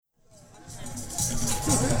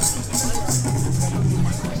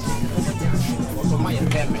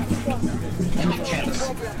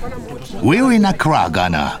We're in Accra,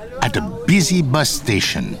 Ghana, at a busy bus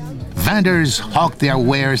station. Vendors hawk their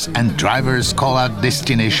wares and drivers call out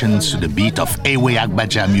destinations to the beat of Ewe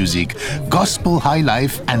Agbaja music, gospel high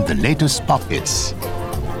life, and the latest pop hits.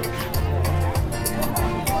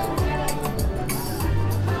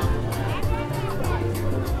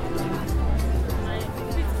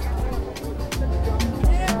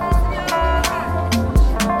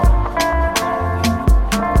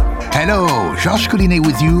 Hello, Georges Collinet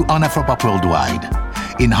with you on Afropop Worldwide.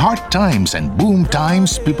 In hard times and boom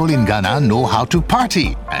times, people in Ghana know how to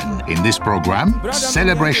party. And in this program,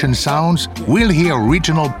 Celebration Sounds, we'll hear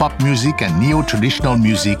regional pop music and neo-traditional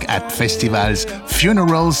music at festivals,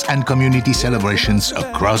 funerals, and community celebrations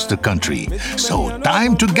across the country. So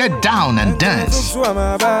time to get down and dance.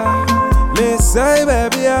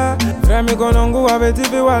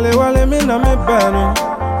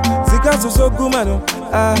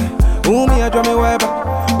 Umi adwa me weba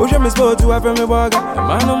Oje me sport to afre me boga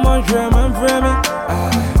Manu monjre man frame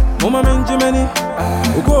Mama menji meni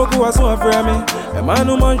Uko ku waso afre me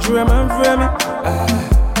Manu monjre man frame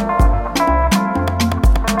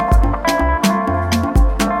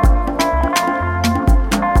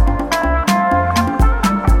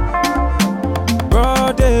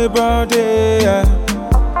Brode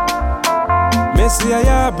Messi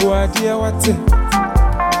aya boa dia wate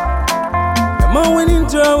Ma winning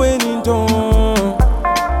ton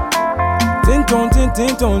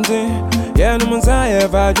Tinton Yeah no manza ye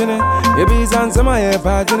vagine Ye bizan sama ye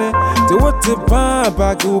vagine Te wote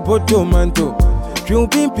pa ki upoto manto Triu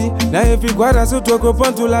pimpi Na ye fi guada su toko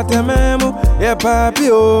pontu la tememu Ye papi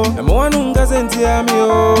o Emo wanunga senti ami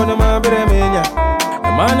o Na mabire menya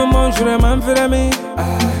Manu monjure manfire mi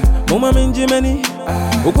Muma minji meni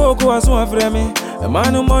Uko wasu afire mi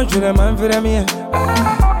Manu monjure manfire mi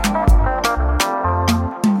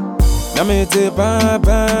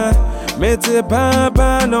Mete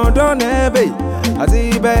papa, no don't ebe.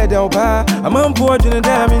 Azi bed opa, a man fortune and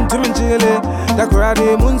damn into Minchile.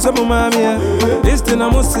 Takurade Munsamu Mamia. This thing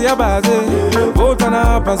I must see a baze. Vote on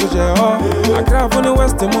our passage. I craft on the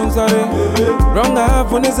Western Monsare. Wrong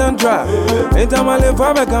half on the Central. Ain't a male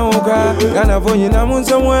for a Kamoka. Gana for you namun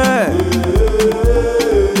somewhere.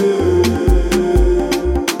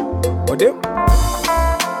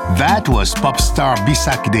 That was pop star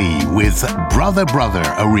Bisak Dey with Brother Brother,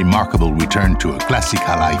 a remarkable return to a classic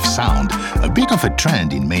live sound, a bit of a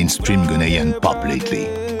trend in mainstream Ghanaian pop lately.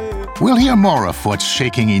 We'll hear more of what's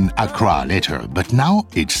shaking in Accra later, but now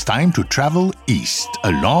it's time to travel east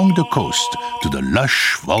along the coast to the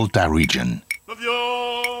lush Volta region.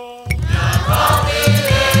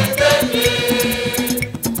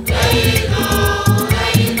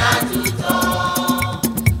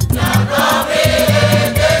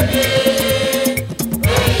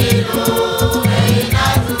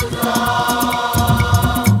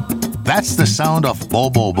 That's the sound of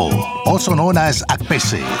Bobobo, also known as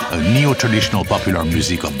Akpese, a neo-traditional popular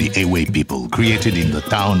music of the Ewe people created in the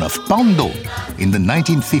town of Pando in the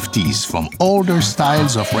 1950s from older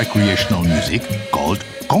styles of recreational music called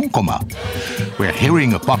Konkoma. We're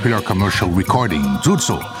hearing a popular commercial recording,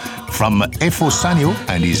 Zutso, from Efo Sanyo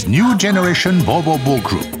and his new generation Bobobo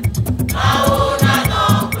group.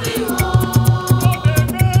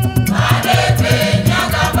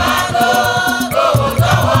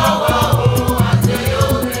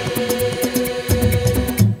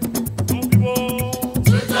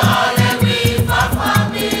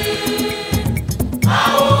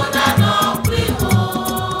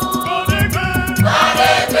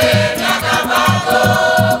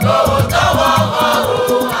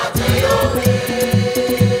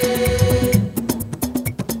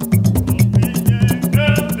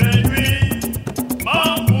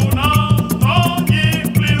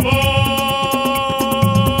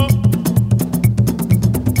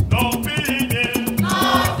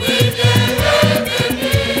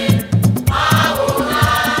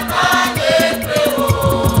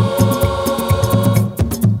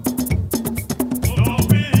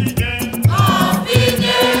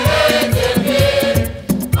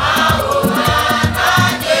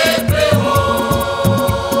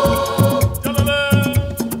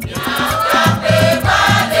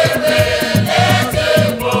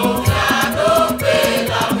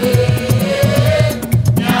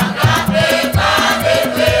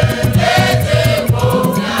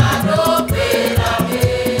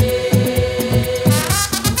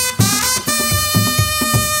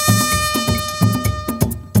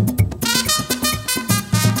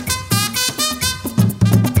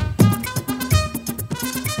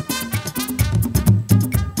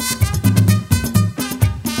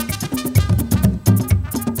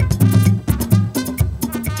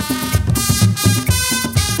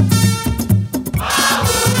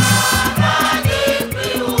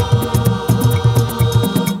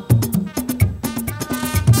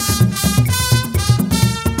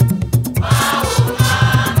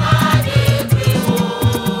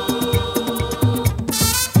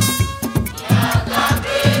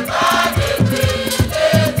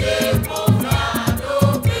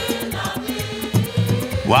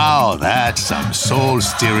 Wow, that's some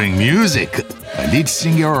soul-stirring music. A lead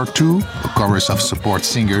singer or two, a chorus of support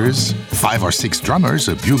singers, 5 or 6 drummers,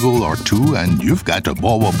 a bugle or two, and you've got a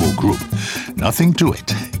Bobobo group. Nothing to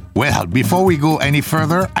it. Well, before we go any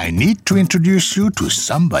further, I need to introduce you to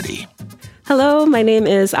somebody. Hello, my name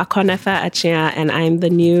is Akwanefa Achia, and I'm the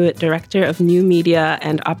new Director of New Media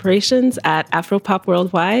and Operations at Afropop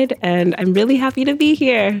Worldwide, and I'm really happy to be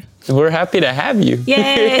here. We're happy to have you.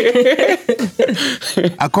 Yay!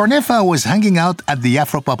 Akwanefa was hanging out at the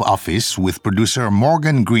Afropop office with producer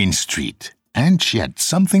Morgan Greenstreet, and she had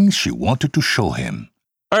something she wanted to show him.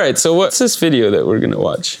 All right, so what's this video that we're going to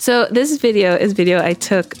watch? So this video is video I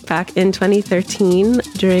took back in 2013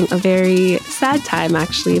 during a very sad time,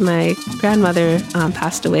 actually. My grandmother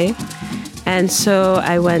passed away. And so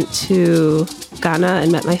I went to Ghana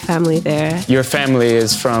and met my family there. Your family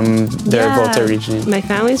is from the Volta region? My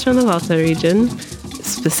family's from the Volta region,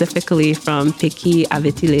 specifically from Peki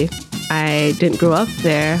Avetile. I didn't grow up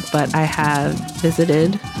there, but I have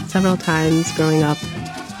visited several times growing up.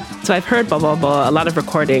 So I've heard Bobobo, a lot of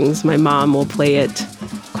recordings. My mom will play it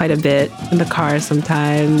quite a bit in the car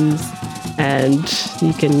sometimes. And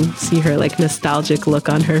you can see her like nostalgic look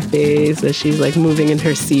on her face as she's like moving in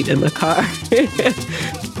her seat in the car.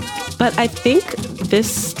 But I think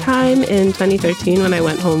this time in 2013 when I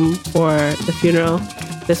went home for the funeral,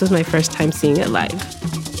 this was my first time seeing it live.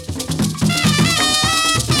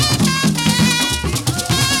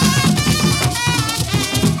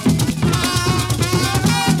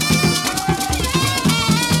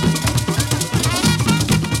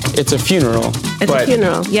 It's a funeral. It's a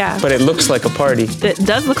funeral, yeah. But it looks like a party. It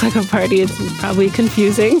does look like a party. It's probably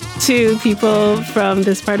confusing to people from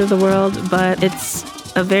this part of the world, but it's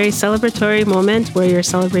a very celebratory moment where you're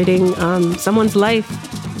celebrating someone's life.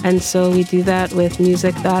 And so we do that with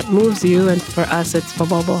music that moves you, and for us, it's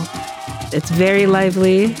Bobobo. It's very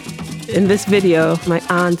lively. In this video, my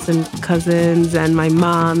aunts and cousins and my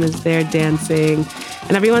mom is there dancing,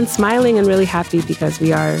 and everyone's smiling and really happy because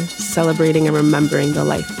we are celebrating and remembering the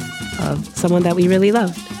life of someone that we really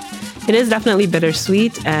loved. It is definitely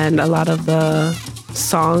bittersweet, and a lot of the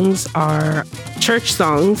songs are church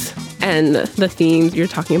songs, and the themes, you're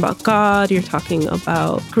talking about God, you're talking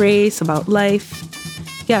about grace, about life.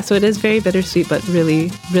 Yeah, so it is very bittersweet, but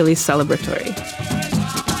really, really celebratory.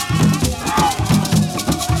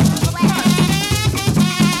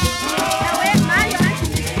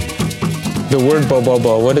 The word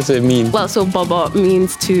Bobobo, what does it mean? Well, so Bobo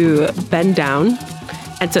means to bend down.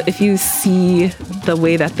 And so if you see the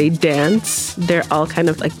way that they dance, they're all kind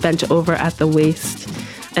of like bent over at the waist.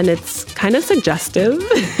 And it's kind of suggestive.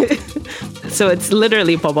 So it's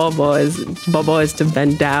literally Bobo is to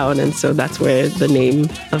bend down. And so that's where the name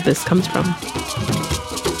of this comes from.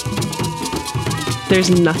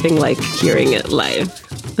 There's nothing like hearing it live.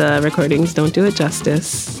 The recordings don't do it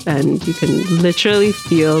justice, and you can literally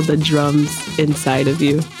feel the drums inside of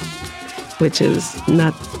you, which is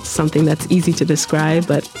not something that's easy to describe,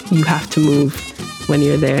 but you have to move when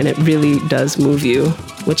you're there, and it really does move you,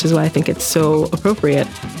 which is why I think it's so appropriate.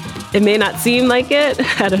 It may not seem like it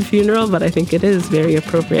at a funeral, but I think it is very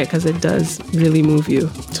appropriate because it does really move you.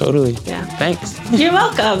 Totally. Yeah. Thanks. You're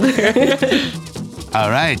welcome. All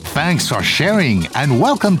right, thanks for sharing, and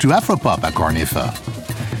welcome to Afropop, Akwanefa.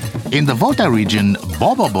 In the Volta region,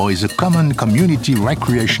 Bobobo is a common community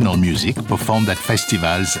recreational music performed at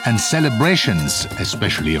festivals and celebrations,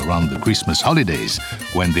 especially around the Christmas holidays,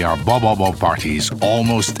 when there are Bobobo parties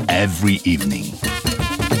almost every evening.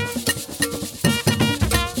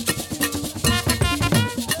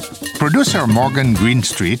 Producer Morgan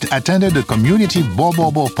Greenstreet attended a community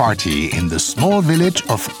Bobobo party in the small village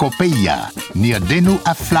of Kopeia, near Denu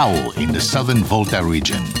Aflao in the southern Volta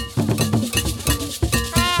region.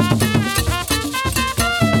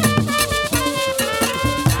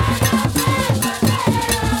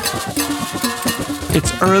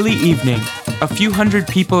 It's early evening. A few hundred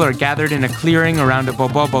people are gathered in a clearing around a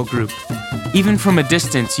Bobobo group. Even from a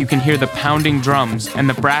distance, you can hear the pounding drums and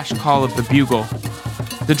the brash call of the bugle.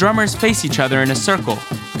 The drummers face each other in a circle,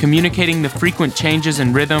 communicating the frequent changes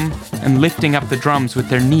in rhythm and lifting up the drums with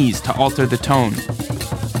their knees to alter the tone.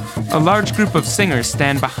 A large group of singers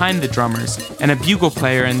stand behind the drummers, and a bugle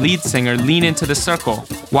player and lead singer lean into the circle,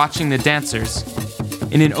 watching the dancers.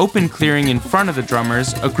 In an open clearing in front of the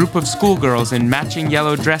drummers, a group of schoolgirls in matching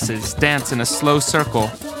yellow dresses dance in a slow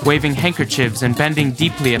circle, waving handkerchiefs and bending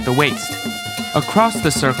deeply at the waist. Across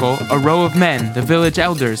the circle, a row of men, the village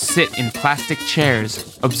elders, sit in plastic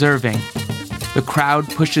chairs, observing. The crowd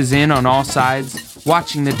pushes in on all sides,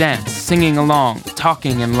 watching the dance, singing along,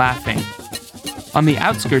 talking and laughing. On the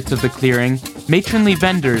outskirts of the clearing, Matronly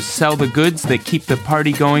vendors sell the goods that keep the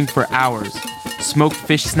party going for hours. Smoked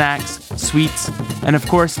fish snacks, sweets, and of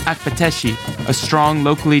course akpateshi, a strong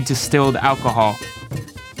locally distilled alcohol.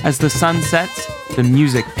 As the sun sets, the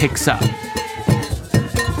music picks up.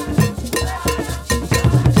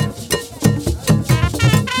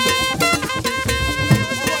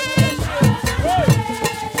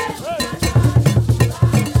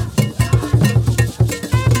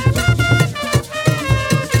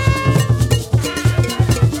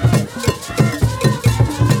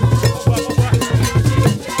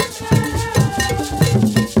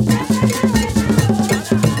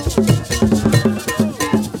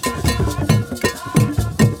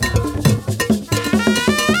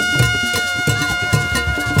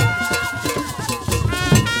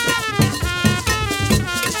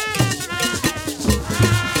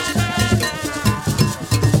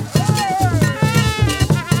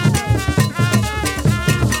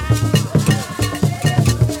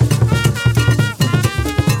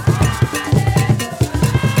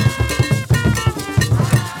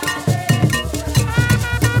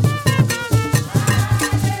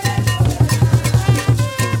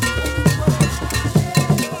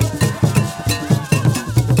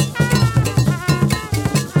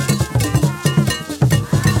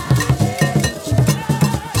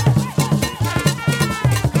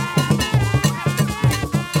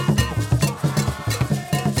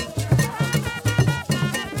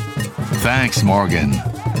 Thanks, Morgan.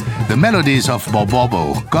 The melodies of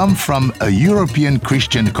Bobobo come from a European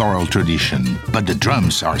Christian choral tradition, but the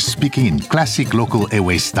drums are speaking in classic local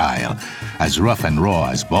Ewe style. As rough and raw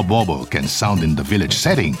as Bobobo can sound in the village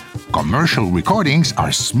setting, commercial recordings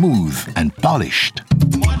are smooth and polished.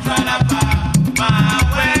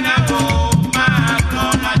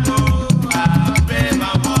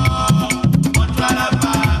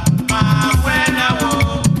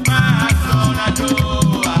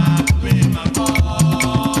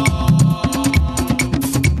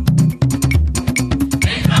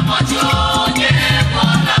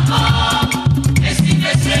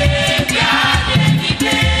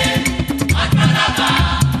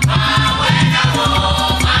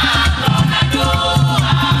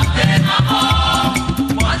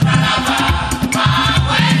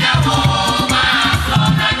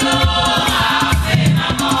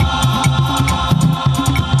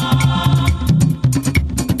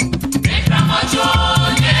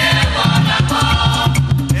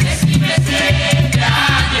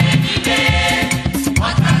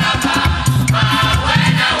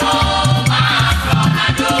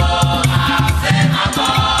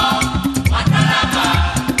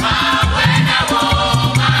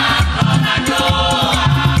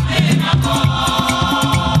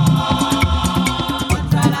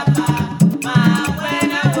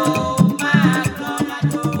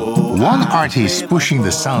 One artist pushing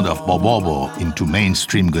the sound of Bobobo into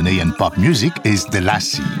mainstream Ghanaian pop music is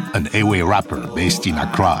Delassie, an Ewe rapper based in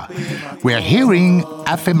Accra. We're hearing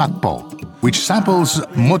Afe Makpo, which samples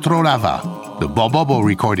Motrolava, the Bobobo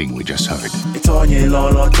recording we just heard.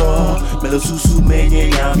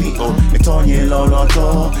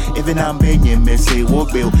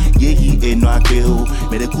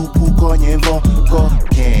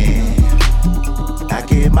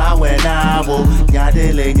 Ake mawe nabo,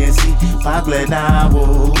 nyade lenyesi, magle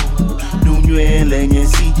nabo. Nunywe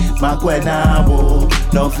lenyesi, makwe nabo.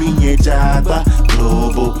 No finye jagba,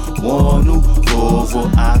 globo, wonu, vovo,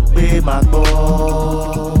 akpe makbo.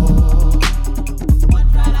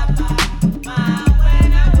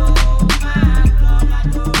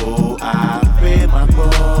 Oh, akpe makbo.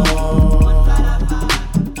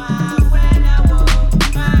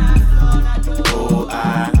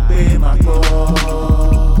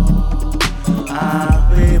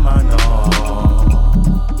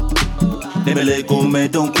 Nemele kome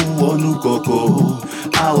donku onu koko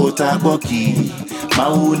aota boki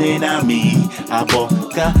maune nami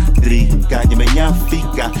aboka drika nyemenya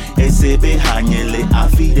fika esebe hanyele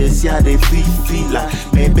afide sia de fifila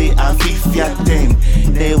mebe afifia tem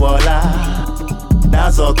ne wala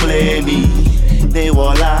nazo klemi ne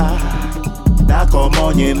wala na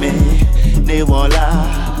komonye me ne wala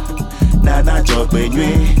na jogbenywe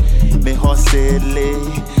me hosele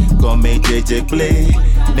come jeje play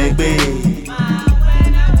negbe.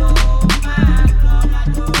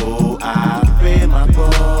 Oh, Afe Makpo.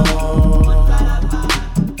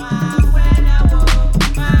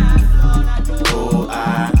 Oh,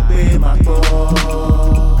 Afe Makpo.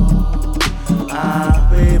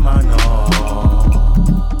 Afe Mano.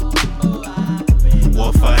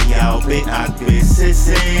 Wofanya obe akbe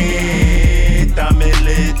sese.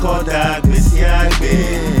 Tamele koda akbe siagbe.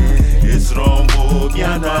 Esrombo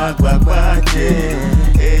piano agbabaje.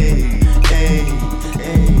 Hey, hey,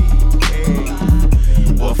 hey, hey.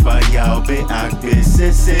 Wofaya obe agbe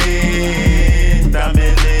sese.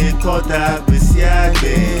 Tamele koda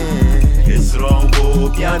besiagbe. Esrongo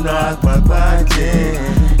piano agbabaje.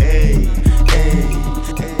 Hey, hey,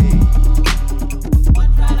 hey.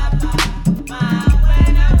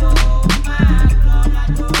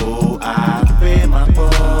 Oh, I pay my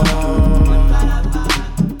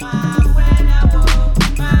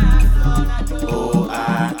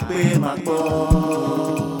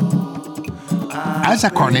As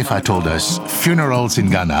Akornefa told us, funerals in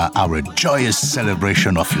Ghana are a joyous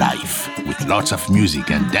celebration of life, with lots of music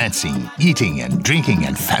and dancing, eating and drinking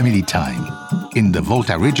and family time. In the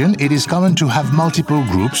Volta region, it is common to have multiple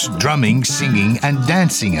groups drumming, singing and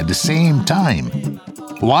dancing at the same time.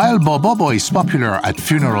 While Bobobo is popular at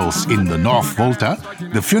funerals in the North Volta,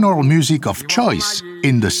 the funeral music of choice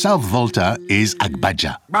in the South Volta is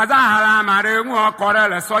Agbaja. Bazara mare won kore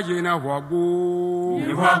la soye na wogo.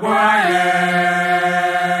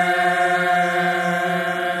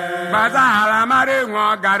 Bazara mare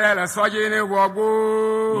won kare la soye na wogo.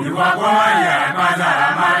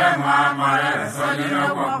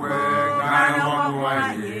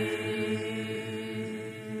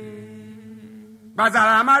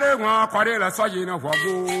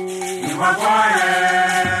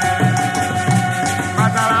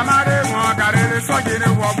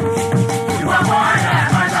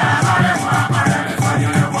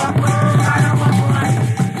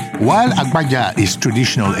 While Agbaja is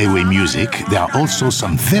traditional Ewe music, there are also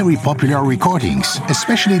some very popular recordings,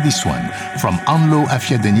 especially this one from Anlo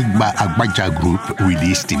Afiadenigba Agbaja Group,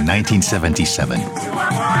 released in 1977.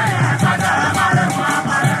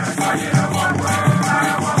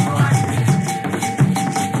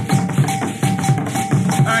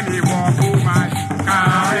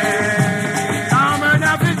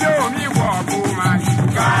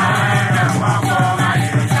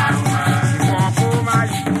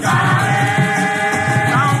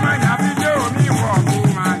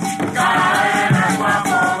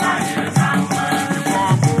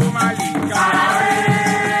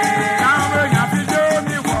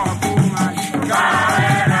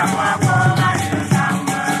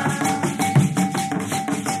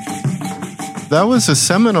 That was a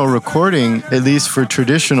seminal recording, at least for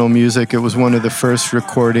traditional music. It was one of the first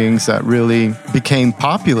recordings that really became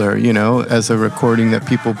popular, as a recording that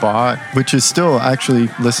people bought, which is still actually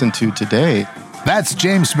listened to today. That's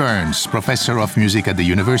James Burns, professor of music at the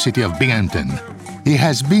University of Binghamton. He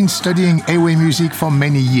has been studying Ewe music for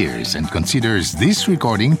many years and considers this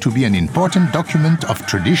recording to be an important document of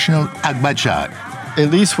traditional Agbaja. At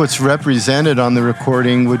least what's represented on the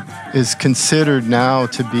recording is considered now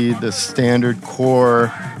to be the standard core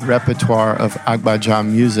repertoire of Agbaja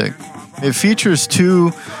music. It features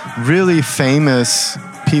two really famous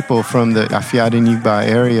people from the Afiadenigba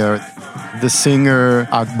area. The singer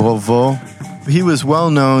Agbovo. He was well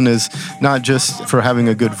known as not just for having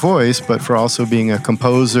a good voice, but for also being a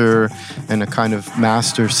composer and a kind of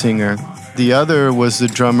master singer. The other was the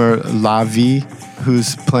drummer Lavi,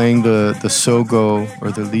 who's playing the sogo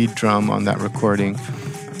or the lead drum on that recording.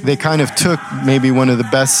 They kind of took maybe one of the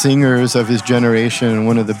best singers of his generation and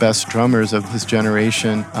one of the best drummers of his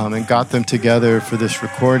generation and got them together for this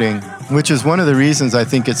recording, which is one of the reasons I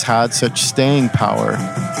think it's had such staying power.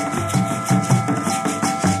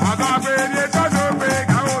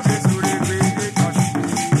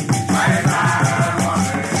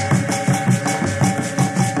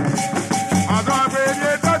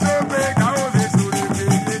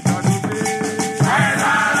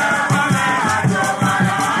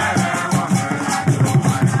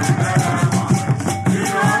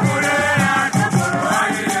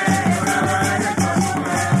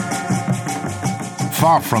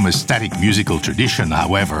 Far from a static musical tradition,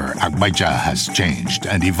 however, Agbaja has changed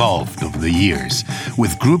and evolved over the years,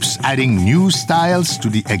 with groups adding new styles to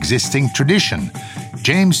the existing tradition.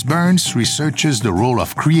 James Burns researches the role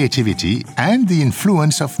of creativity and the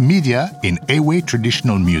influence of media in Ewe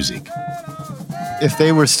traditional music. If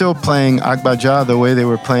they were still playing Agbaja the way they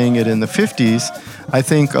were playing it in the 50s, I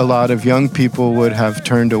think a lot of young people would have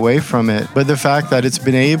turned away from it. But the fact that it's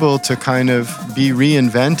been able to kind of be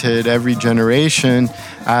reinvented every generation,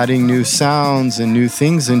 adding new sounds and new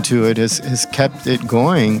things into it, has kept it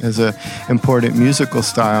going as an important musical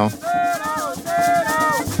style.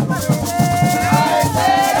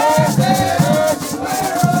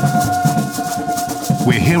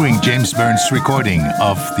 We're hearing James Burns' recording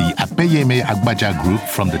of the Apeyeme Agbaja group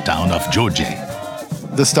from the town of Joje.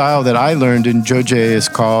 The style that I learned in Joje is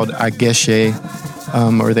called Ageshe,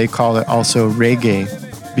 or they call it also reggae.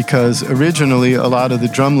 because originally a lot of the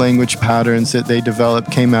drum language patterns that they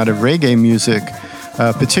developed came out of reggae music,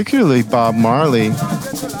 particularly Bob Marley.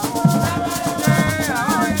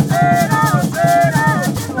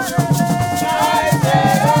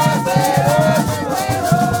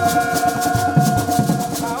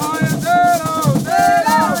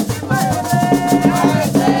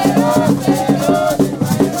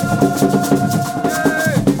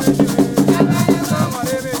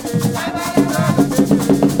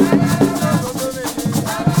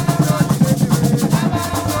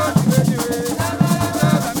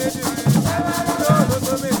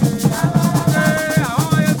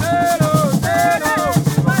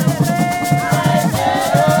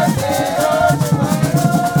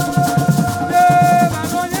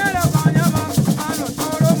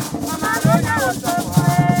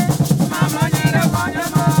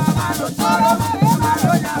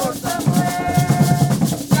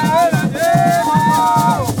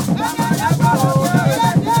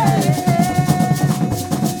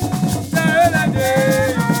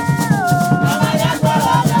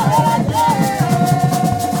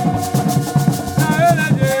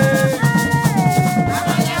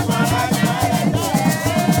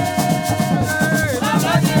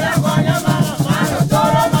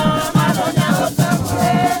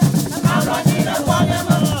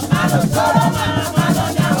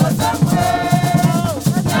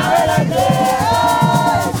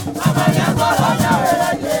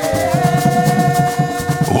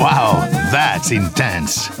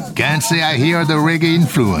 Intense. Can't say I hear the reggae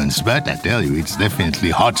influence, but I tell you, it's definitely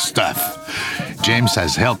hot stuff. James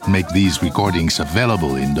has helped make these recordings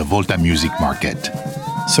available in the Volta Music Market.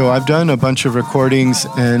 So I've done a bunch of recordings,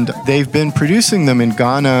 and they've been producing them in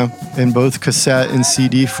Ghana in both cassette and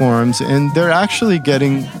CD forms, and they're actually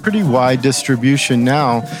getting pretty wide distribution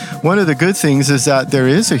now. One of the good things is that there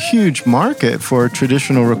is a huge market for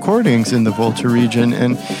traditional recordings in the Volta region,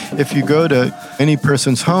 and if you go to any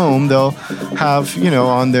person's home, they'll have,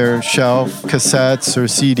 on their shelf cassettes or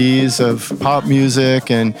CDs of pop music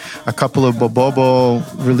and a couple of Bobobo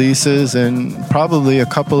releases and probably a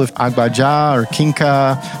couple of Agbaja or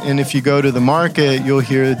Kinka. And if you go to the market, you'll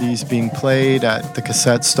hear these being played at the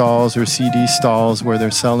cassette stalls or CD stalls where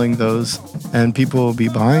they're selling those, and people will be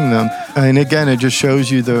buying them. And again, it just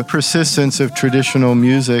shows you the persistence of traditional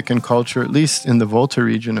music and culture, at least in the Volta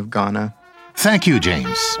region of Ghana. Thank you,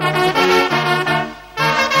 James.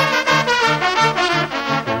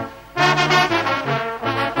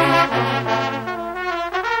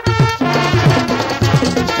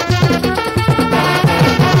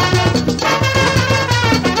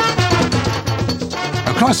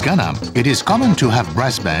 Across Ghana, it is common to have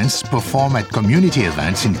brass bands perform at community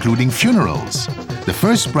events, including funerals. The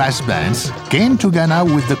first brass bands came to Ghana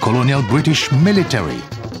with the colonial British military.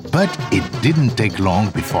 But it didn't take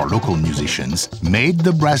long before local musicians made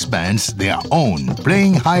the brass bands their own,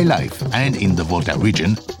 playing high life and, in the Volta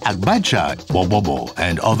region, Agbaja, Bobobo,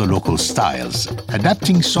 and other local styles,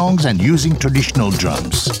 adapting songs and using traditional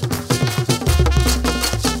drums.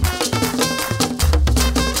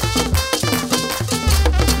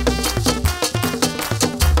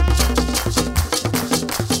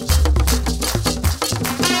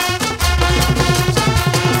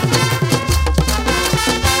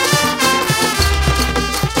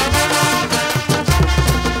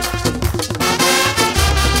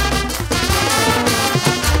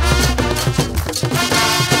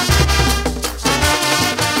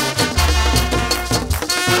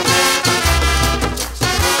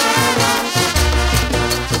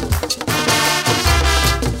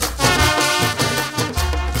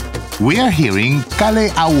 We are hearing Kale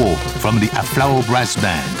Awo from the Aflao Brass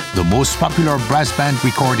Band, the most popular brass band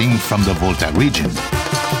recording from the Volta region.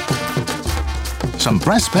 Some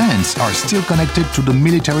brass bands are still connected to the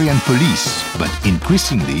military and police, but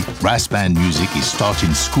increasingly, brass band music is taught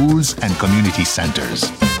in schools and community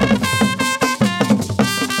centers.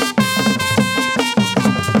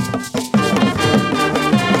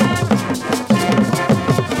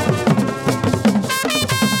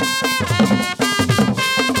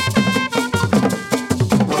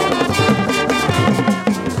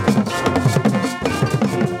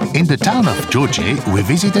 In the town of Djodje, we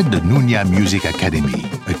visited the Nunya Music Academy,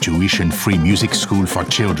 a tuition-free music school for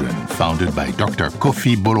children founded by Dr.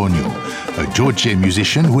 Kofi Bologno, a Djodje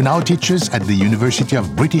musician who now teaches at the University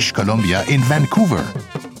of British Columbia in Vancouver.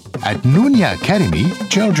 At Nunya Academy,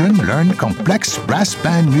 children learn complex brass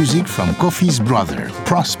band music from Kofi's brother,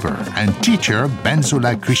 Prosper, and teacher,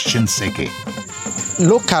 Benzola Christian Seke.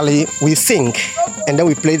 Locally, we sing, and then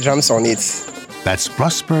we play drums on it. That's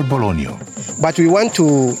Prosper Bologno. But we want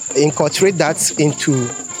to incorporate that into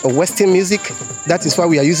Western music That is why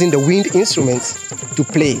we are using the wind instruments to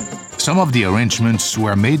play. Some of the arrangements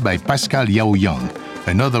were made by Pascal Yao Young,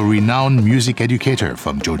 another renowned music educator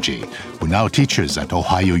from Georgia, who now teaches at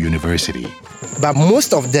Ohio University. But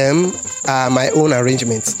most of them are my own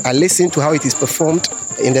arrangements. I listen to how it is performed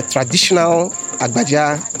in the traditional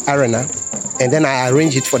Agbaja arena, and then I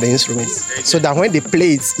arrange it for the instruments. So that when they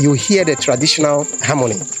play it, you hear the traditional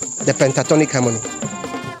harmony, the pentatonic harmony.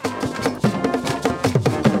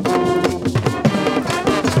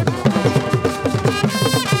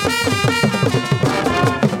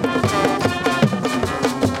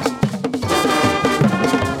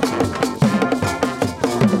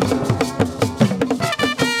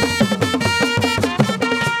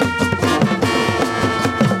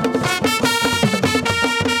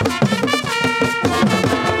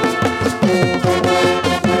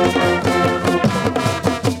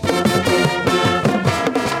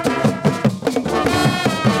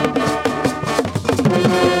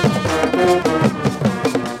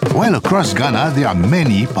 While across Ghana, there are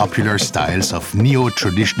many popular styles of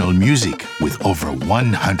neo-traditional music, with over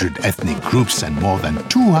 100 ethnic groups and more than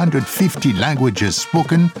 250 languages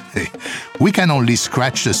spoken. We can only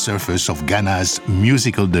scratch the surface of Ghana's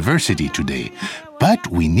musical diversity today. But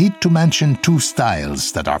we need to mention two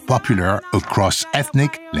styles that are popular across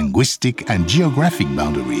ethnic, linguistic, and geographic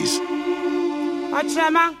boundaries.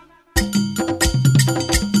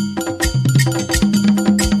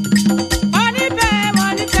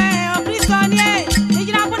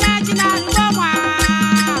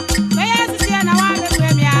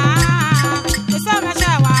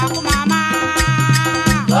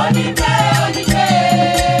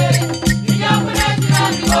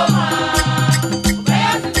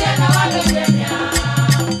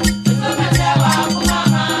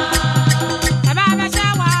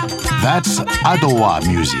 That's Adowa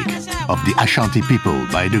music of the Ashanti people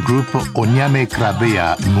by the group Onyame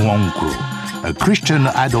Krabea Nwankwo, a Christian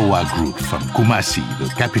Adowa group from Kumasi, the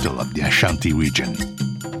capital of the Ashanti region.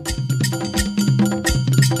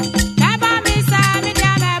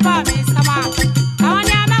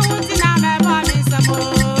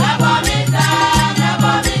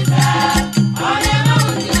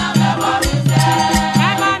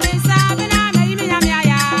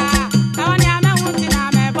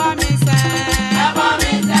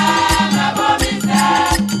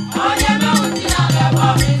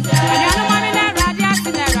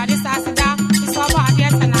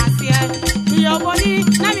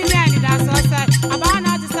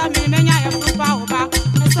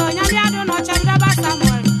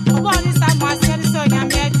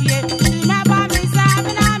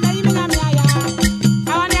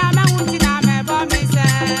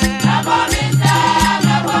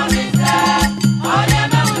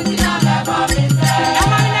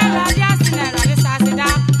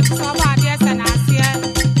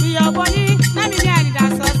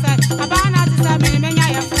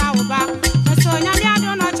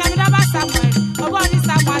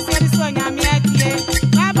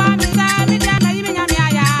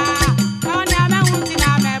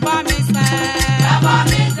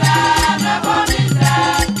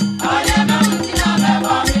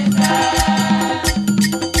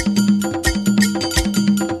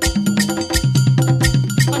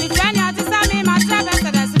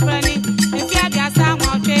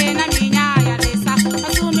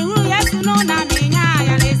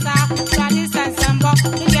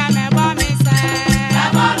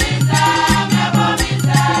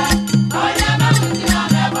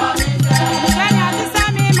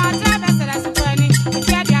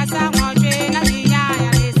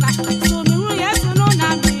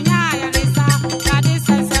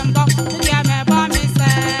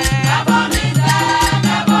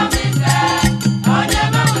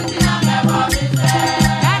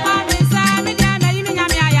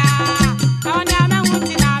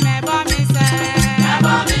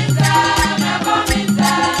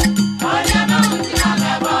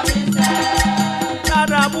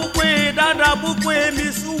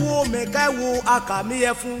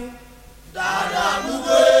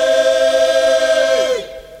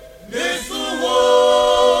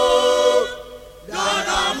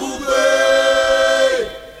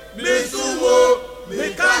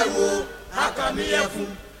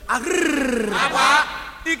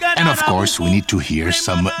 And of course, we need to hear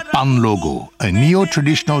some Panlogo, a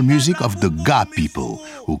neo-traditional music of the Ga people,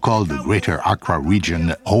 who call the Greater Accra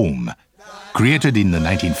region home. Created in the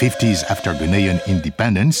 1950s after Ghanaian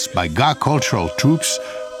independence by Ga cultural troops,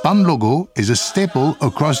 Panlogo is a staple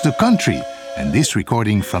across the country, and this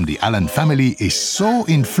recording from the Allen family is so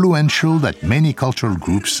influential that many cultural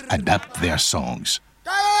groups adapt their songs.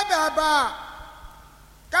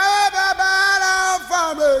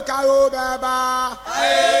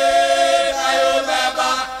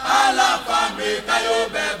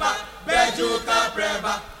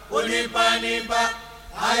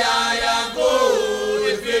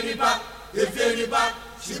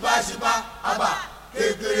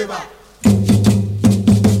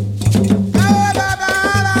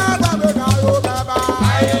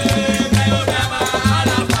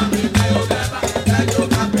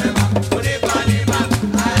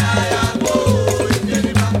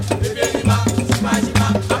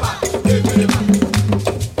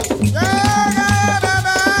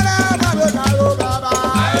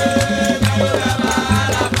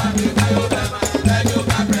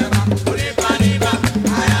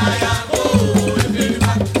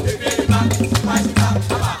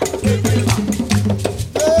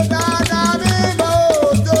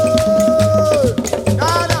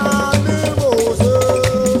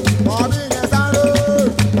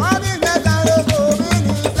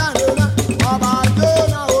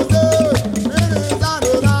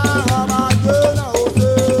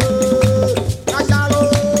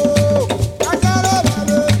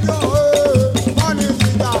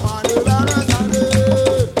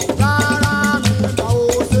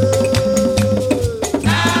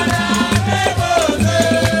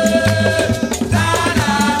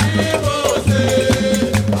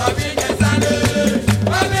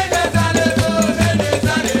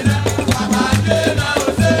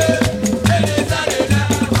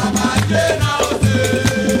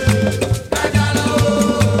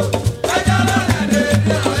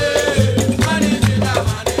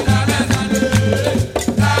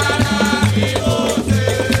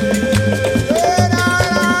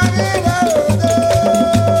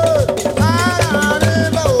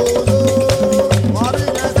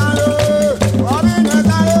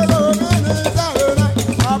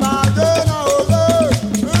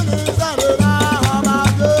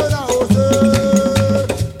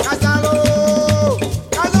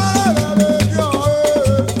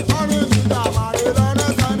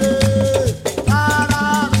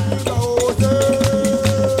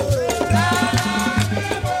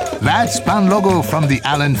 That's Pan Logo from the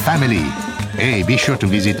Allen family. Hey, be sure to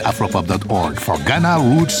visit afropop.org for Ghana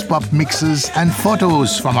roots pop mixes and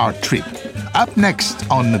photos from our trip. Up next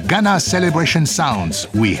on Ghana Celebration Sounds,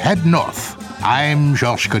 we head north. I'm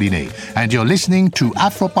Georges Collinet, and you're listening to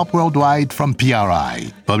Afropop Worldwide from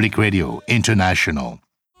PRI, Public Radio International.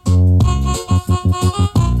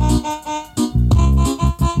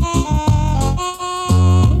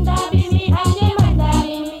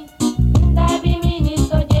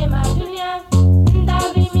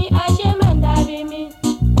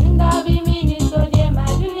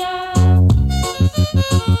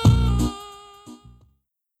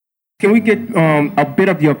 Can we get a bit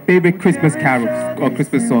of your favorite Christmas carols or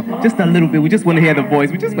Christmas song? Just a little bit. We just want to hear the voice.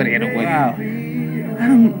 We just want to hear the voice. Wow.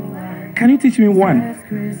 Can you teach me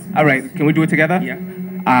one? All right. Can we do it together? Yeah.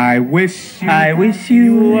 I wish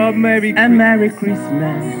you a Merry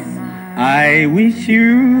Christmas. I wish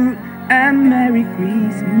you a Merry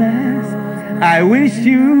Christmas. I wish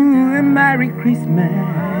you a Merry Christmas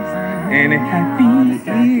and a Happy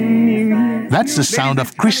New Year. That's the sound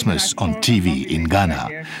of Christmas on TV in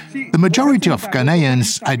Ghana. The majority of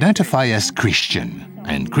Ghanaians identify as Christian,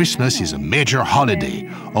 and Christmas is a major holiday,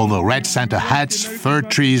 although red Santa hats, fir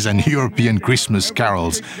trees, and European Christmas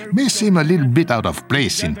carols may seem a little bit out of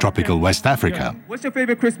place in tropical West Africa. What's your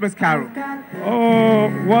favorite Christmas carol?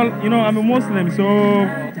 Oh, well, I'm a Muslim, so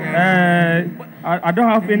I don't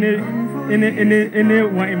have anyone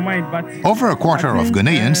in mind, but... Over a quarter of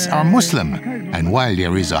Ghanaians are Muslim, and while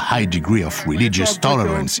there is a high degree of religious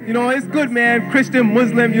tolerance... it's good, man. Christian,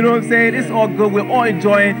 Muslim, you know what I'm saying? It's all good. We're all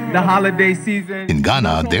enjoying the holiday season. In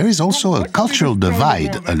Ghana, there is also a cultural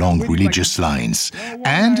divide along religious lines,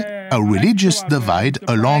 and a religious divide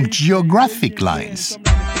along geographic lines.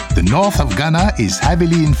 The north of Ghana is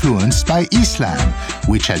heavily influenced by Islam,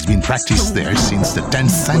 which has been practiced there since the 10th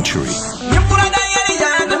century.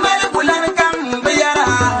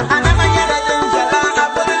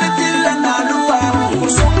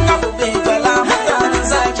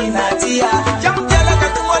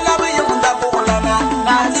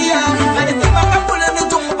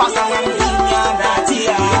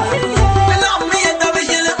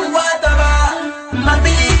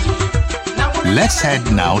 Let's head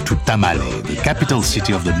now to Tamale, the capital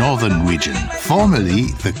city of the northern region,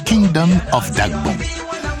 formerly the Kingdom of Dagbon.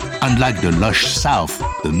 Unlike the lush south,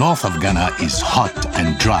 the north of Ghana is hot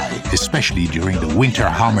and dry, especially during the winter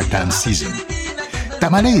harmattan season.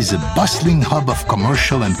 Tamale is a bustling hub of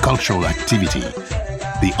commercial and cultural activity.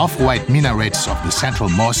 The off-white minarets of the central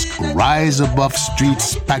mosque rise above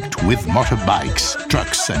streets packed with motorbikes,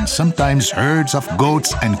 trucks, and sometimes herds of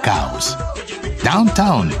goats and cows.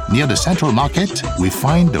 Downtown, near the central market, we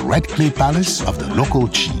find the red clay palace of the local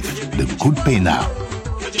chief, the Gulpena.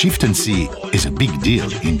 Chieftaincy is a big deal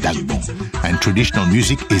in Dagbon, and traditional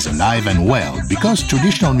music is alive and well because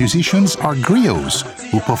traditional musicians are griots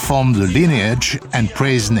who perform the lineage and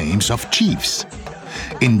praise names of chiefs.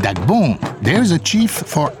 In Dagbon, there's a chief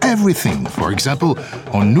for everything. For example,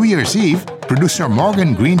 on New Year's Eve, producer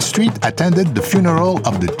Morgan Greenstreet attended the funeral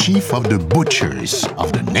of the chief of the butchers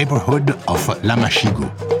of the neighborhood of Lamashigo.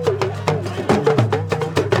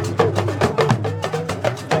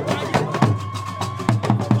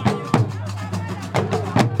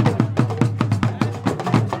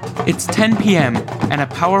 It's 10 p.m., and a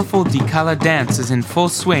powerful Dikala dance is in full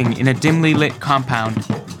swing in a dimly lit compound.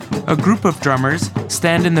 A group of drummers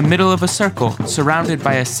stand in the middle of a circle, surrounded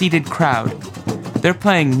by a seated crowd. They're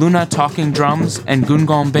playing Luna talking drums and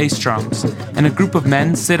Gungon bass drums, and a group of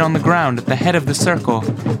men sit on the ground at the head of the circle,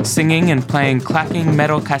 singing and playing clacking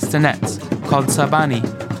metal castanets, called sabani.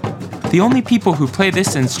 The only people who play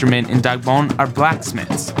this instrument in Dagbon are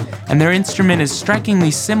blacksmiths, and their instrument is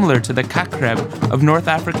strikingly similar to the kakreb of North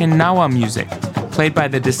African Nawa music, played by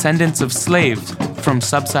the descendants of slaves from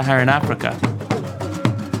sub-Saharan Africa.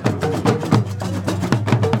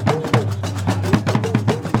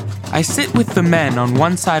 I sit with the men on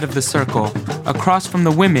one side of the circle, across from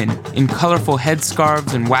the women in colorful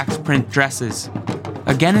headscarves and wax print dresses.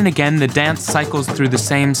 Again and again, the dance cycles through the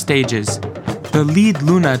same stages. The lead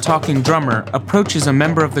Luna talking drummer approaches a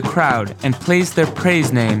member of the crowd and plays their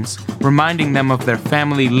praise names, reminding them of their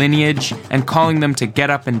family lineage and calling them to get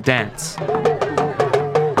up and dance.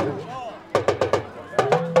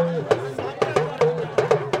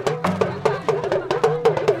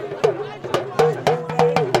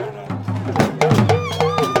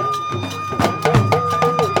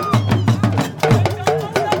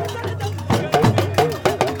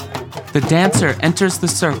 The dancer enters the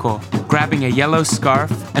circle, grabbing a yellow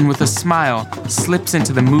scarf, and with a smile, slips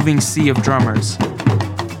into the moving sea of drummers.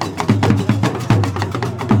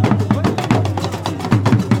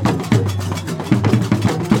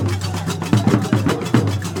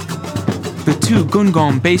 The two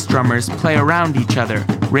Gungon bass drummers play around each other,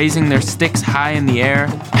 raising their sticks high in the air,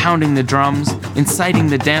 pounding the drums, inciting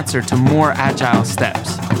the dancer to more agile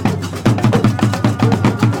steps.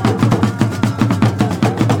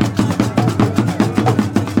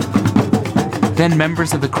 Then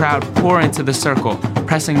members of the crowd pour into the circle,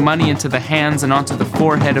 pressing money into the hands and onto the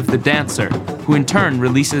forehead of the dancer, who in turn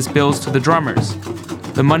releases bills to the drummers.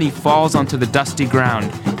 The money falls onto the dusty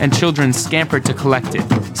ground, and children scamper to collect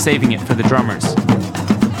it, saving it for the drummers.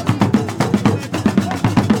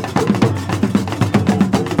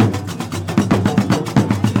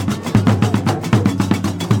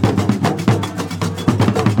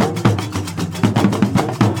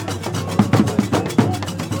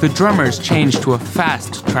 The drummers change to a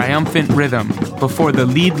fast, triumphant rhythm before the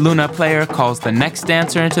lead Luna player calls the next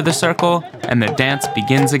dancer into the circle and the dance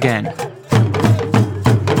begins again.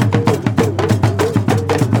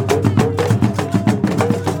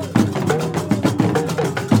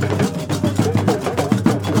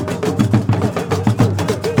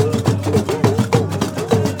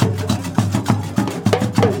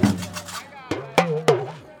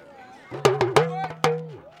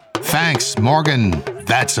 Thanks, Morgan.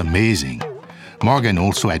 That's amazing. Morgan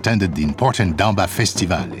also attended the important Damba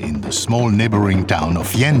Festival in the small neighboring town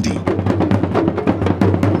of Yendi.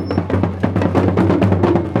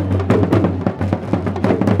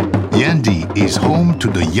 Yendi is home to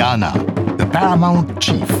the Yana, the paramount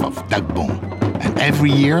chief of Dagbon. And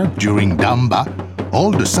every year during Damba,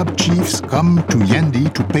 all the sub-chiefs come to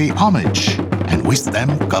Yendi to pay homage. And with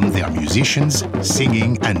them come their musicians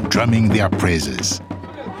singing and drumming their praises.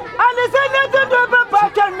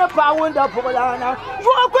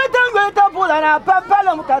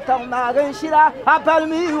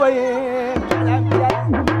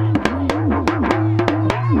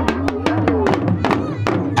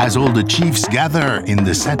 As all the chiefs gather in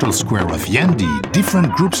the central square of Yendi,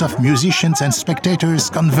 different groups of musicians and spectators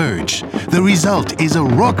converge. The result is a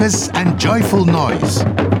raucous and joyful noise.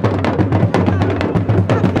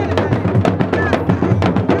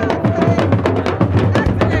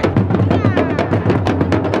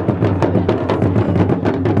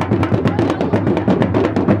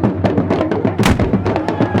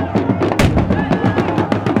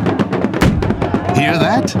 Hear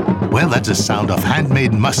that? Well, that's the sound of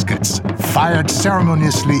handmade muskets fired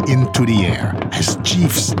ceremoniously into the air as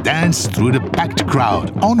chiefs dance through the packed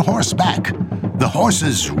crowd on horseback. the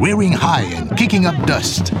horses rearing high and kicking up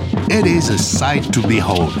dust. It is a sight to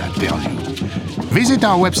behold, I tell you. Visit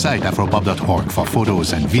our website, afropop.org, for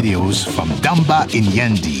photos and videos from Damba in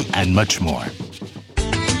Yendi and much more.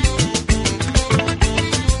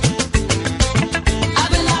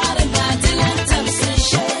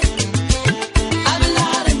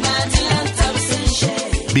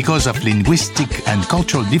 Because of linguistic and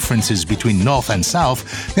cultural differences between North and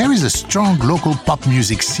South, there is a strong local pop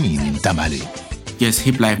music scene in Tamale. Yes,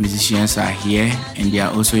 hip life musicians are here and they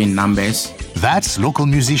are also in numbers. That's local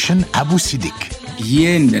musician Abu Sidik.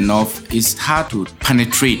 Here in the North, it's hard to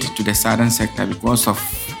penetrate to the southern sector because of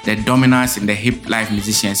the dominance in the hip life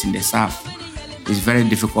musicians in the South. It's very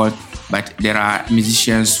difficult, but there are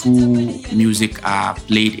musicians whose music are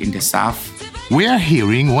played in the South. We are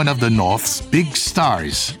hearing one of the North's big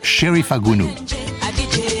stars, Sheriff Agunu.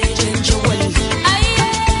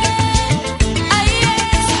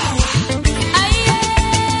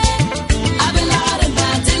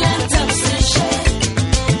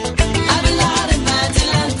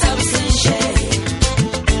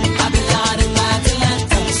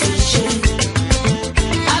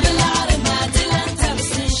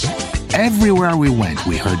 Everywhere we went,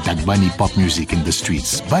 we heard Dagbani pop music in the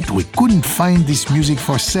streets, but we couldn't find this music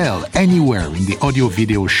for sale anywhere in the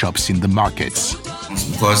audio-video shops in the markets.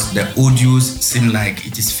 Because the audios seem like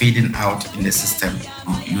it is fading out in the system.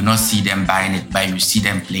 You not see them buying it, but you see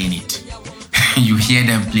them playing it. You hear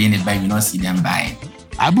them playing it, but you not see them buying.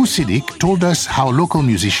 Abu Sidik told us how local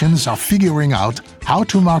musicians are figuring out how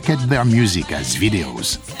to market their music as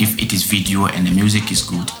videos. If it is video and the music is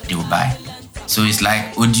good, they will buy. So it's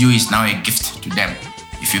like audio is now a gift to them.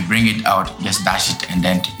 If you bring it out, just dash it and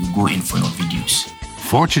then you go in for your videos.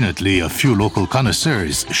 Fortunately, a few local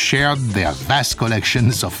connoisseurs shared their vast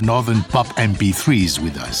collections of northern pop MP3s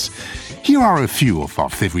with us. Here are a few of our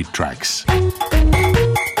favorite tracks.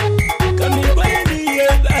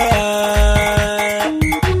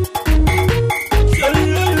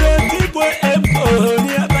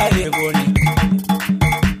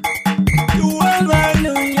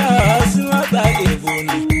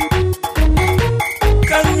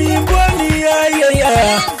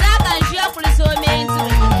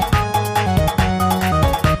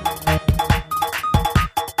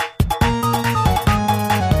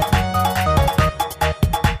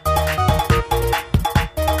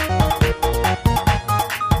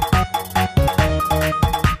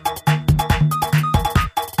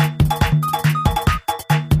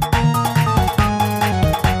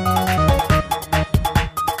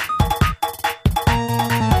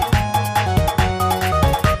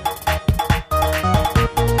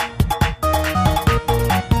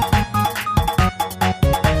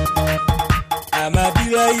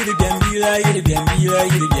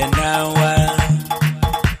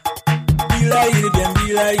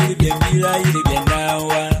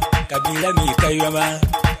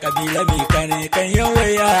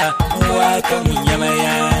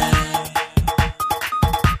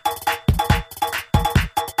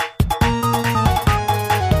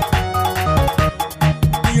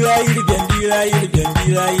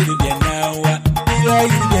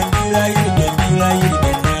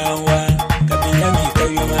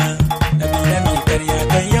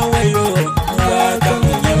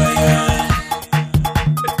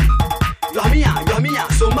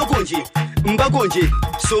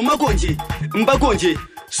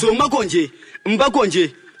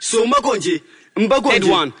 Head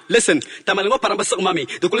one, listen. Tamalingo parang basag mami.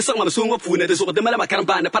 Dukul sang mami sungo puna. Dusuk de malam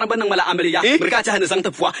karamba. Parang banang mala Amelia. Mereka cahan sang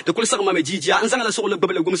tapwa. Dukul sang mami jija. Ansang la sukul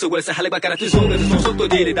babel gum sukul sa halaba karatu sungo. Dusuk to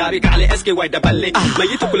diri dari kali SKY daballe.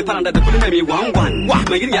 Mayi dukul parang da dukul nami 1-1.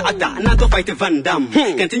 Mayi ya atta. Nanto fight Van Dam.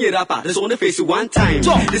 Continue rapa. Dusuk on the face one time.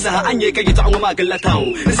 This ha anye kaya ta ngoma gala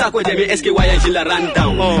town. This ha ko jami SKY ya jila run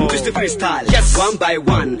down. Just the freestyle. Yes. One by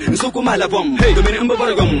one. Suku malabom. Domini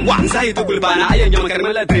mbabaragum. Sai dukul bana ayan yama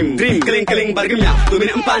karmala dream. Kling kling bargimya.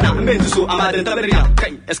 Domini mpana mbenzu so amadan taberya.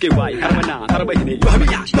 Kai SKY harmana tarabajini.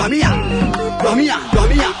 Wahmiya.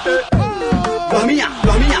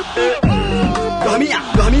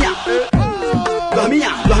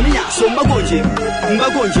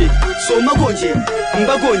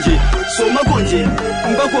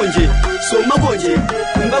 So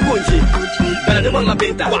magonje. Bala de wala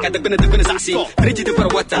benta, kata guna sasi. Riji de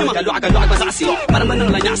parwata, kalu basasi.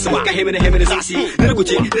 Maramanang la nyasa, kahemene sasi.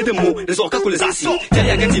 Nirguji, ritmu, risoka kul sasi.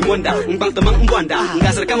 Jaya ganti monda, mbang tamang mbwanda.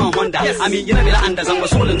 Ngasar kama honda, ami yina bila anda zang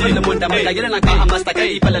wasul ndoy la monda. Mala yina naka amasta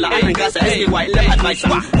kai palala ayang gasa. SKY lep advice.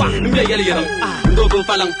 Mbya yali yaram, ndobon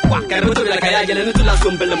falang. Karabuto bila kaya yala nutula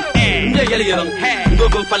sumbelam. Mbya yali yaram,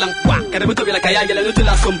 ndobon falang. Karabuto bila kaya yala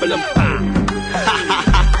nutula sumbelam.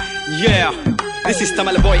 Yeah. This is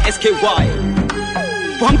Tamale Boy SKY.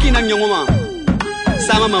 Pumpkin ang yung uma.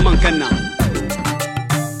 Sama mamang kana.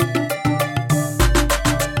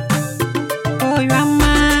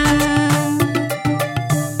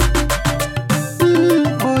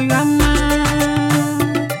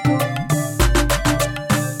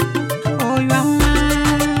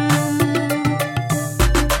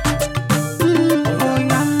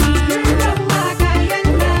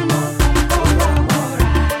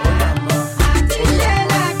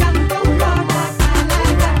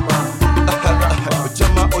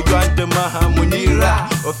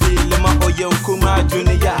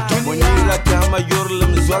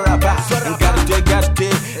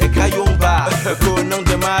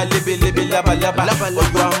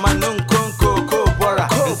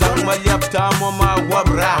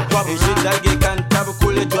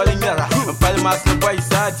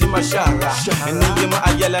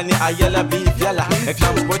 Ni ayala bi fiala e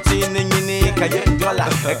kan poti ni ni kayen dollar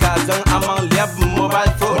e ka zan among lab mobile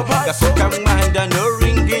phone ka so kam mahanda no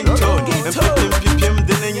ringing tone e pim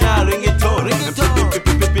din nya ringing tone e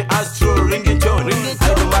pim astro ringing tone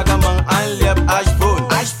I do magamang an lab iPhone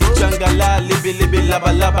jangala libi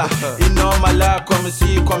laba inomala comme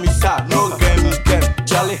si comme ça no game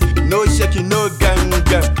Charlie no shaking no game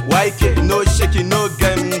YK no shaking no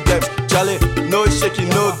game Charlie no shaking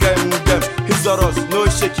no game Hizaros no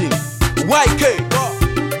shaking YK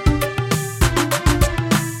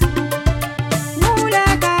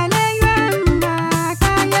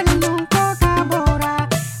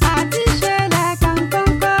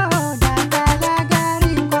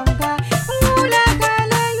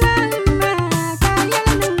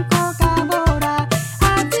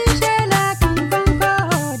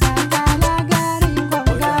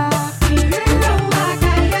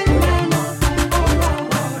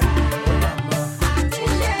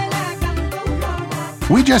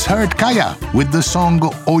We just heard Kaya with the song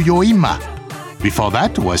Oyoima. Before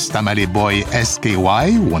that was Tamale Boy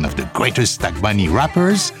SKY, one of the greatest Dagbani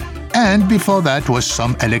rappers. And before that was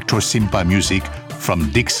some electro-simpa music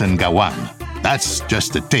from Dixon Gawan. That's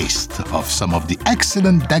just a taste of some of the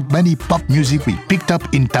excellent Dagbani pop music we picked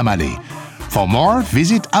up in Tamale. For more,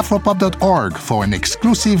 visit afropop.org for an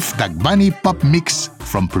exclusive Dagbani pop mix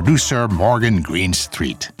from producer Morgan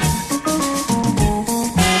Greenstreet.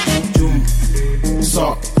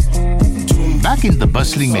 Back in the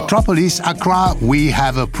bustling metropolis, Accra, we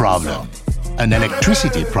have a problem. An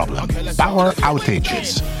electricity problem. Power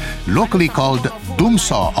outages. Locally called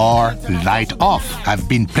Dumso or light off have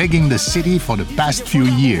been plaguing the city for the past few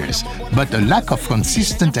years. But a lack of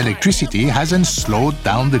consistent electricity hasn't slowed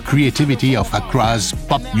down the creativity of Accra's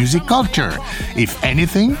pop music culture. If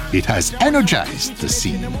anything, it has energized the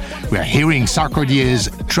scene. We're hearing Sarkodie's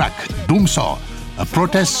track Dumso, a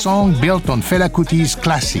protest song built on Fela Kuti's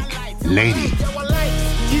classic, Lady.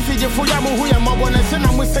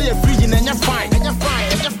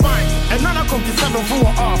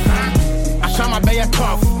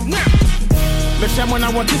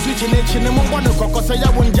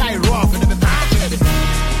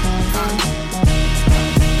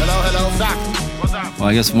 Hello, Zach. Well,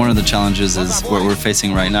 I guess one of the challenges is what we're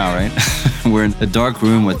facing right now, right? We're in a dark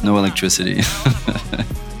room with no electricity.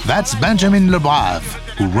 That's Benjamin Lebrave,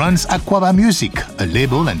 who runs Aquaba Music, a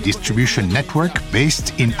label and distribution network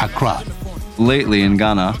based in Accra. Lately in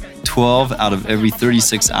Ghana, 12 out of every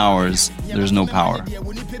 36 hours, there's no power,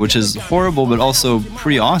 which is horrible, but also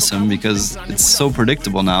pretty awesome because it's so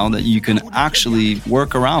predictable now that you can actually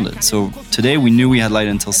work around it. So today we knew we had light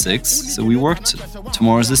until 6, so we worked.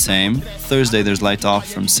 Tomorrow's the same. Thursday there's light off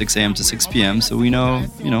from 6 a.m. to 6 p.m, so we know,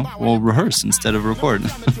 we'll rehearse instead of record.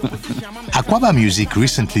 Aquaba Music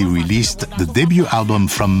recently released the debut album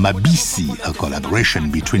from Mabisi, a collaboration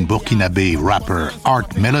between Burkinabe rapper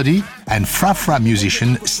Art Melody and Frafra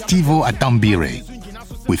musician Stivo Atambire.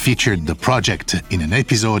 We featured the project in an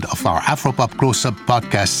episode of our Afropop Close-Up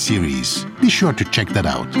podcast series. Be sure to check that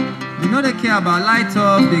out. You know they care about light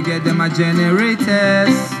up, they get them at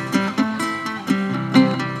generators.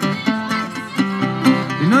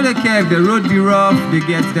 You know they care if the road be rough, they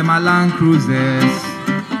get them at Land Cruisers.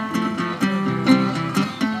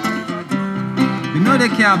 You know they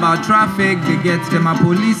care about traffic, they get them at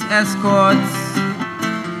police escorts.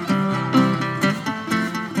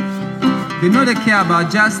 They know they care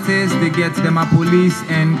about justice, they get them a police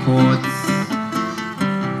and courts.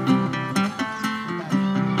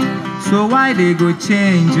 So why they go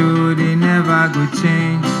change, oh, they never go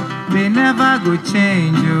change. They never go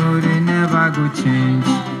change, oh, they never go change.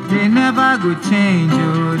 They never go change,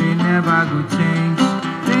 oh, they never go change.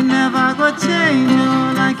 They never go change,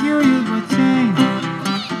 oh, like you go change.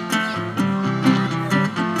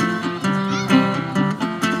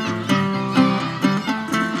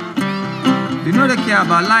 care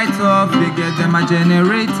about light off, they get them a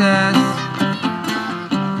generators.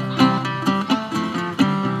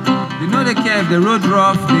 They know they care if the road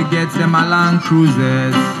rough, they get them a Land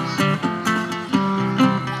Cruisers.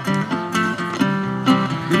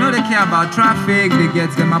 They know they care about traffic, they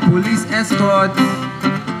get them a police escort.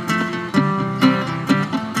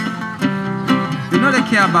 They know they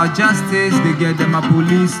care about justice, they get them a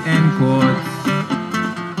police and court.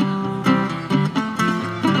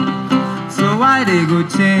 So why they go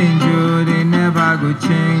change, oh, they never go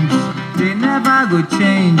change. They never go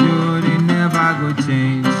change, oh, they never go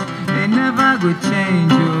change. They never go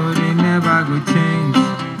change, oh, they never go change.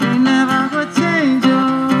 They never go change,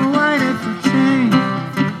 oh, why they go change?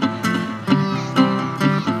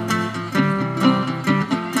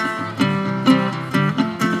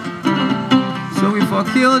 So we for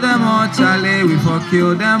kill them all, Charlie, we for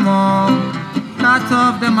kill them all. Cut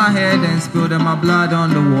off them a head and spill them a blood on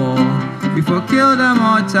the wall. We for kill them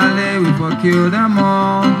all, Charlie, we for kill them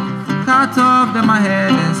all. Cut off them a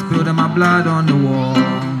head and spill them a blood on the wall.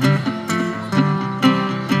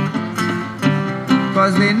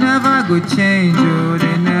 Cause they never go change, oh,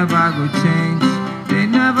 they never go change. They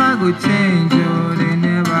never go change, oh, they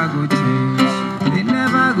never go change. They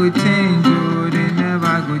never go change, oh, they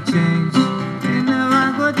never go change. They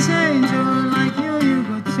never go change, oh, like you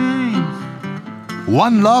go change.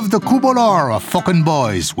 One Love the Kubolor of Foken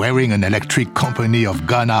Boys wearing an Electric Company of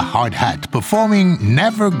Ghana hard hat performing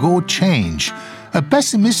Never Go Change, a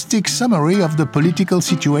pessimistic summary of the political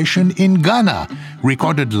situation in Ghana,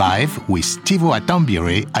 recorded live with Stivo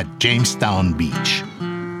Atambire at Jamestown Beach.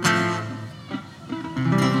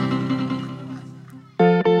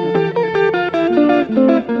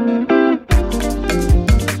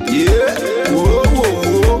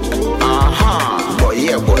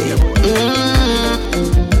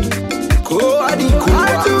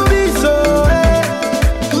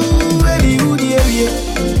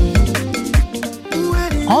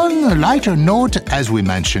 Lighter note, as we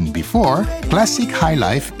mentioned before, classic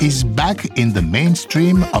highlife is back in the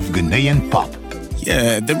mainstream of Ghanaian pop.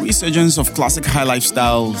 Yeah, the resurgence of classic highlife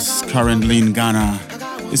styles currently in Ghana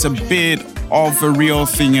is a bit of a real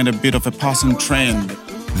thing and a bit of a passing trend.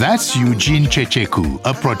 That's Eugene Checheku,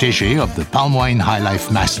 a protege of the Palmwine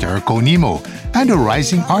highlife master Konimo and a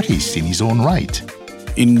rising artist in his own right.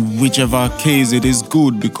 In whichever case, it is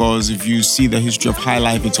good because if you see the history of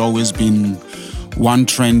highlife, it's always been one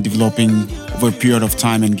trend developing over a period of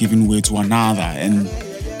time and giving way to another, and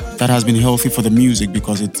that has been healthy for the music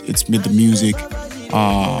because it's made the music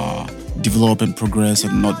develop and progress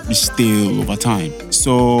and not be stale over time.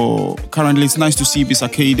 So currently it's nice to see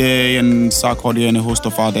Bisakade and Sarkodie and a host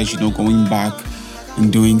of others, going back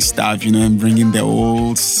and doing stuff, and bringing the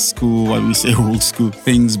old school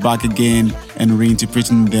things back again and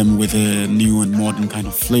reinterpreting them with a new and modern kind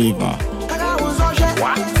of flavor.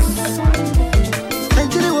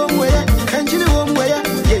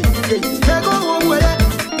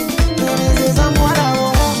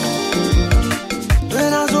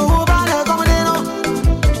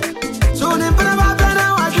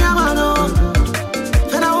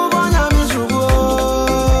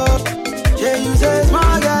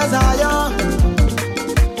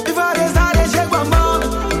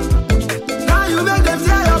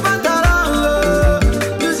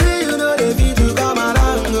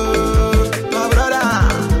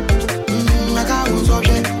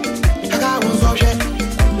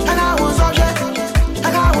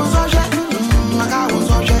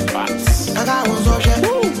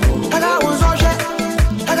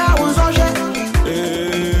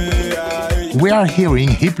 We are hearing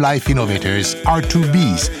Hip Life innovators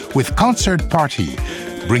R2Bs with Concert Party,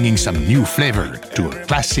 bringing some new flavor to a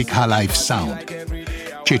classic highlife sound.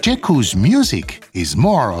 Checheku's music is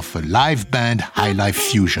more of a live band highlife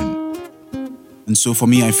fusion. And so for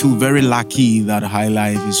me, I feel very lucky that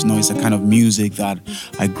highlife is a kind of music that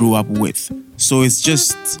I grew up with. So it's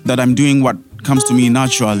just that I'm doing what comes to me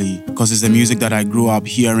naturally because it's the music that I grew up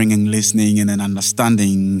hearing and listening and then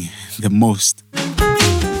understanding the most.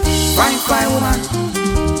 Fine, fine woman,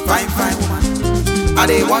 fine, fine woman. I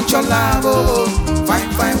dey want your love, oh. Fine,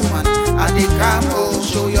 fine woman, I dey come, oh,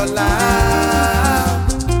 show your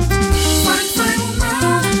love. Fine, fine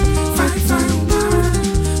woman, fine, fine woman,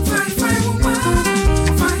 fine, fine woman,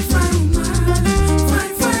 fine, fine woman,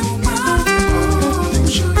 fine, fine woman, oh,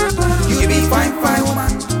 show your love. You be fine, fine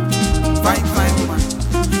woman, fine, fine woman.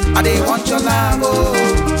 I dey want your love, oh.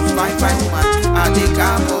 Fine, fine woman, I dey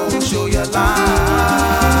come, oh, show your love.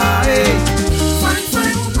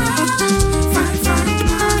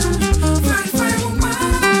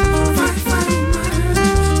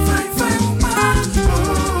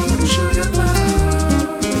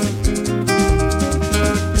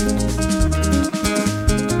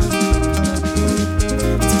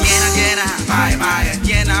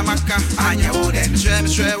 maka anya wo den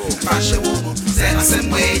shwe wo fashe wo say na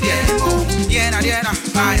same way demo yena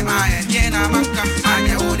my yena maka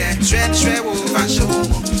anya wo den shwe wo fashe wo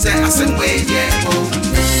say na same way demo.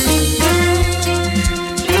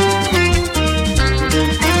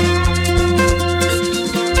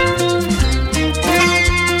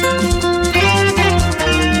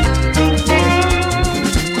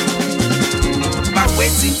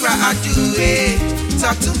 Waiting cry I do it,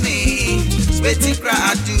 talk to me. Waiting cry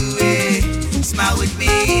I do it, smile with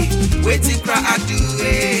me. Waiting cry I do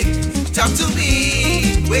it, talk to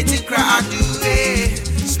me. Waiting cry I do it,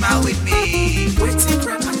 smile with me. Waiting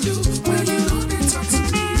cry I do when you know they talk to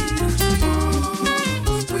me.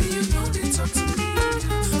 When you know they talk to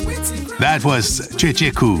me. That was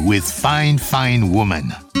Checheku with Fine Fine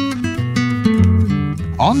Woman.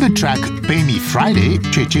 On the track Pay Me Friday,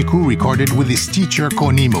 Checheku recorded with his teacher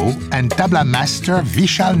Konimo and tabla master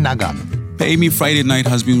Vishal Nagam. Pay Me Friday night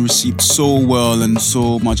has been received so well and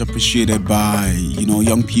so much appreciated by,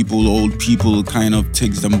 young people, old people, kind of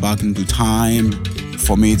takes them back into time.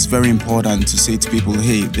 For me, it's very important to say to people,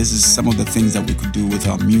 hey, this is some of the things that we could do with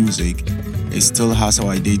our music. It still has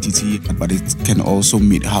our identity, but it can also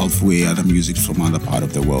meet halfway other music from other part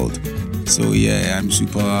of the world. So yeah, I'm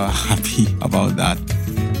super happy about that.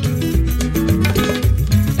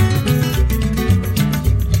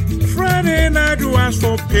 Friday night you ask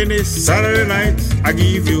for pennies, Saturday night I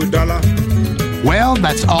give you $1. Well,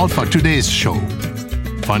 that's all for today's show.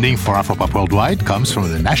 Funding for Afropop Worldwide comes from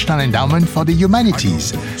the National Endowment for the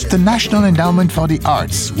Humanities, the National Endowment for the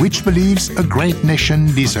Arts, which believes a great nation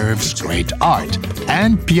deserves great art,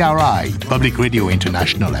 and PRI, Public Radio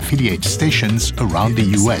International affiliate stations around the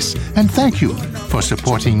US. And thank you for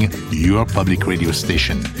supporting your public radio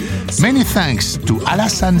station. Many thanks to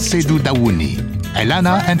Alassane Seydou Dawouni,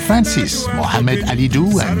 Elana and Francis, Mohamed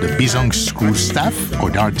Alidou and the Bizong School staff,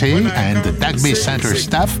 Odarte and the Dagbe Center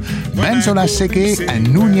staff, Benzola Seke and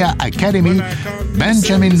Nunia Academy,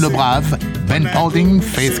 Benjamin Lebrave, Ben Paulding,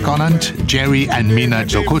 Faith Conant, Jerry and Mina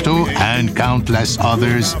Zokoto, and countless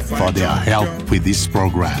others for their help with this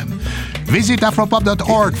program. Visit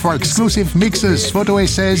afropop.org for exclusive mixes, photo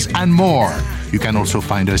essays, and more. You can also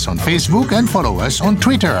find us on Facebook and follow us on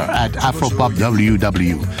Twitter at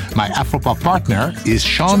AfropopWW. My Afropop partner is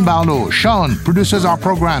Sean Barlow. Sean produces our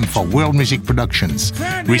program for World Music Productions.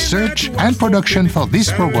 Research and production for this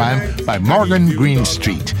program by Morgan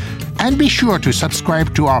Greenstreet. And be sure to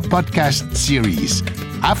subscribe to our podcast series,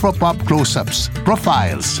 Afropop Close-Ups,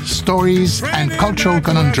 Profiles, Stories, and Cultural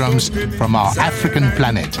Conundrums from our African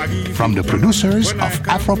planet, from the producers of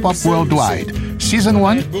Afropop Worldwide. Season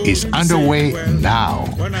 1 is underway now.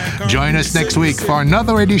 Join us next week for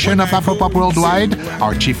another edition of Afropop Worldwide.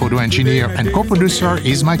 Our chief audio engineer and co-producer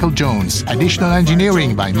is Michael Jones. Additional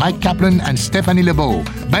engineering by Mike Kaplan and Stephanie Lebeau.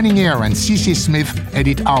 Banning Air and CC Smith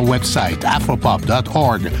edit our website,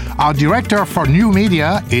 afropop.org. Our director for new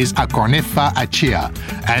media is Akornefa Achia.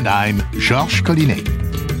 And I'm Georges Collinet.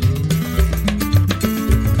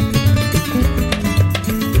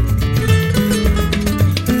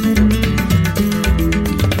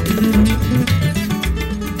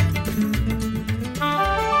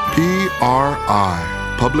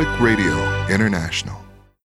 PRI, Public Radio International.